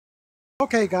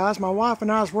Okay guys, my wife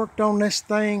and I's worked on this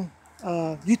thing,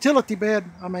 utility bed,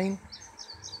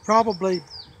 probably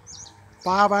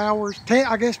 5 hours, 10,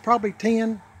 I guess probably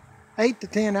 10, 8 to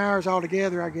 10 hours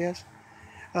altogether, I guess.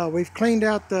 We've cleaned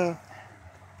out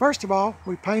first of all,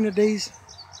 we painted these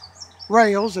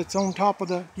rails that's on top of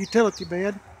the utility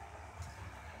bed.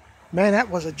 Man,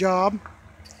 that was a job.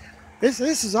 This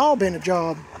has all been a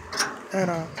job.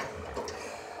 And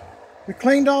we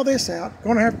cleaned all this out.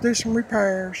 Gonna have to do some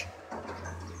repairs.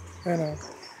 And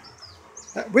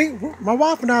my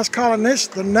wife and I is calling this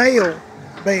the nail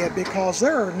bed because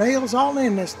there are nails all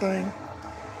in this thing.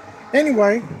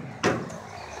 Anyway,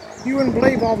 you wouldn't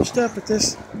believe all the stuff that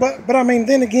this, but I mean,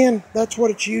 then again, that's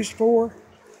what it's used for,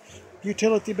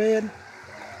 utility bed.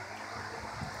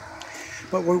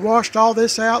 But we washed all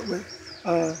this out with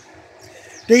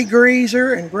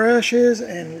degreaser and brushes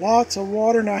and lots of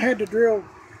water, and I had to drill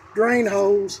drain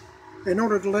holes in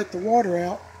order to let the water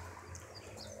out.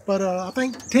 But I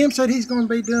think Tim said he's going to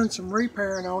be doing some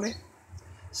repairing on it.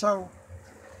 So,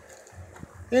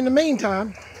 in the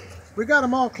meantime, we got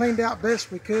them all cleaned out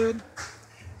best we could.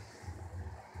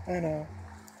 And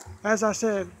as I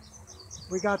said,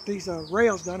 we got these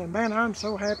rails done. And man, I'm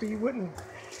so happy. You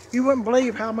wouldn't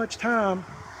believe how much time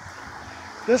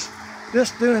just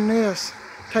doing this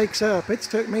takes up. It's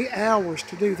took me hours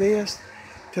to do this,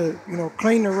 to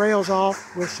clean the rails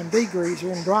off with some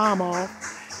degreaser and dry them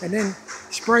off. And then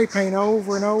spray paint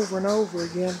over and over and over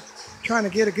again, trying to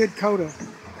get a good coat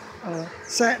of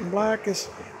satin black.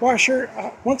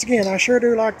 Once again, I sure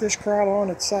do like this Krylon.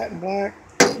 It's satin black.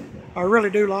 I really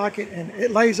do like it, and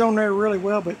it lays on there really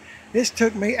well, but this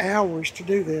took me hours to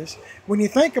do this. When you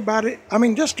think about it, I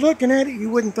mean, just looking at it,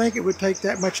 you wouldn't think it would take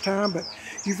that much time, but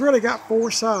you've really got 4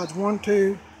 sides, 1,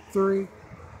 2, 3,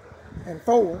 and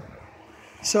 4.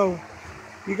 So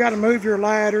you got to move your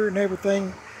ladder and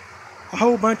everything a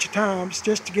whole bunch of times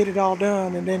just to get it all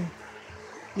done. And then,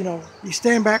 you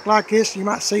stand back like this, you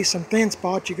might see some thin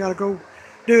spots. You got to go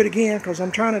do it again because I'm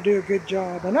trying to do a good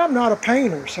job. And I'm not a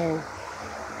painter, so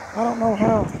I don't know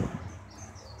how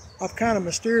I've kind of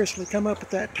mysteriously come up with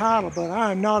that title, but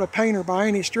I am not a painter by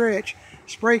any stretch.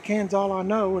 Spray can's all I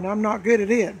know, and I'm not good at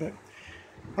it. But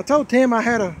I told Tim I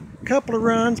had a couple of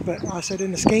runs, but I said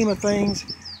in the scheme of things,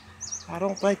 I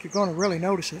don't think you're going to really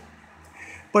notice it.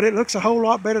 But it looks a whole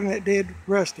lot better than it did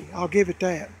rusty. I'll give it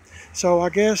that. So I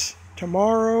guess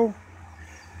tomorrow,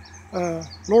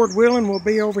 Lord willing, we'll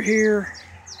be over here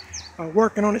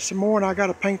working on it some more, and I got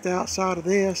to paint the outside of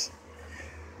this.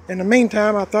 In the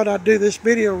meantime, I thought I'd do this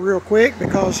video real quick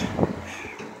because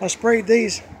I sprayed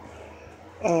these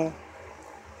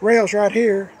rails right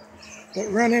here that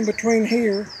run in between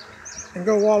here and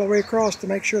go all the way across to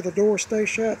make sure the doors stay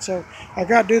shut. So I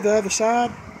got to do the other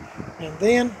side, and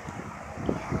then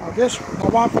I guess my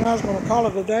wife and I is going to call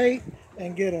it a day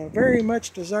and get a very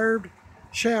much deserved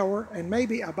shower and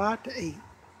maybe a bite to eat.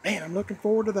 Man, I'm looking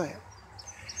forward to that.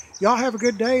 Y'all have a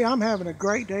good day. I'm having a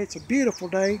great day. It's a beautiful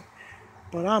day,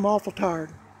 but I'm awful tired.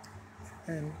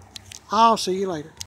 And I'll see you later.